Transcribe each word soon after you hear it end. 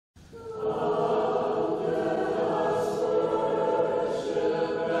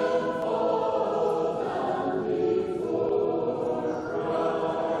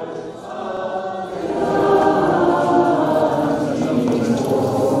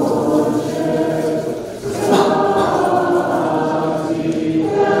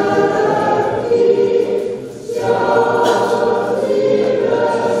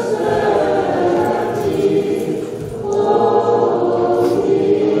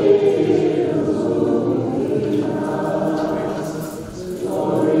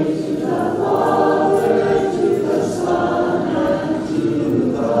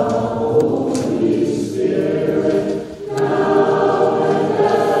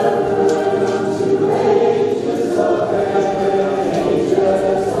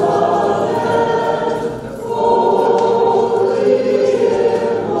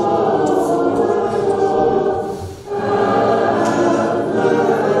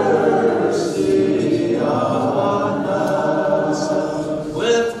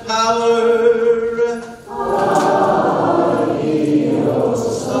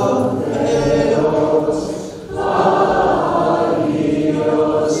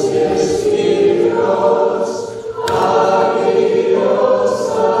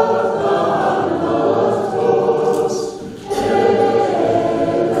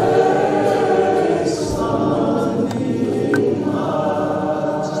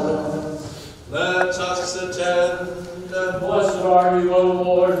attend. Blessed are you, O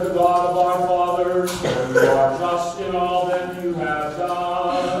Lord, the God of our fathers, for you are just in all that you have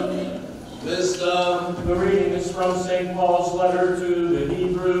done. Wisdom. The reading is from St. Paul's letter to the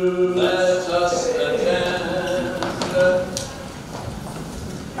Hebrews. Let us attend.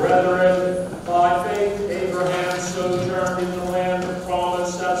 Brethren, by faith Abraham sojourned in the land of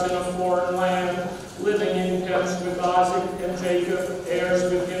promise as in a foreign land, living in tents with Isaac and Jacob, heirs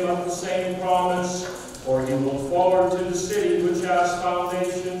with him of the same promise. For he looked forward to the city which has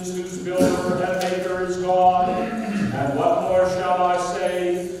foundations, whose builder and maker is God. And what more shall I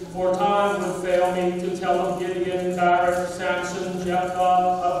say? For time would fail me to tell of Gideon, Barak, Samson, Jephthah,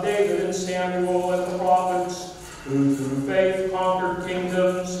 of David and Samuel and the prophets, who through faith conquered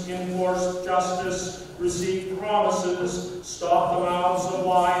kingdoms, enforced justice, received promises, stopped the mouths of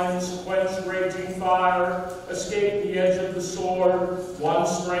lions, quenched raging fire, escaped the edge of the sword, won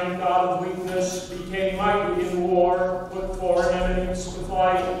strength out of weakness, became mighty in war, put foreign enemies to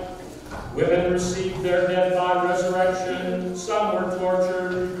flight. Women received their dead by resurrection. Some were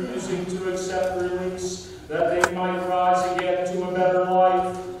tortured, refusing to accept release, that they might rise again to a better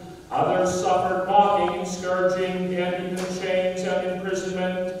life. Others suffered mocking and scourging, and even chains and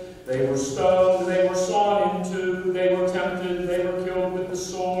imprisonment. They were stoned, they were sawn in two, they were tempted, they were killed with the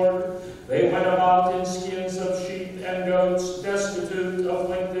sword. They went about in skins of sheep and goats, destitute,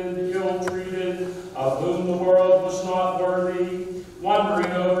 afflicted, ill-treated, of whom the world was not worthy,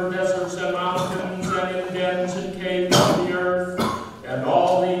 wandering over deserts and mountains, and in dens and caves of the earth. And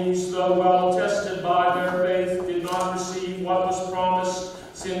all these, though well tested by their faith, did not receive what was promised,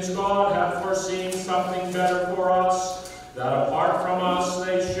 since God had foreseen something better for us, that apart from us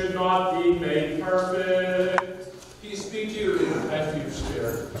they should not be made perfect.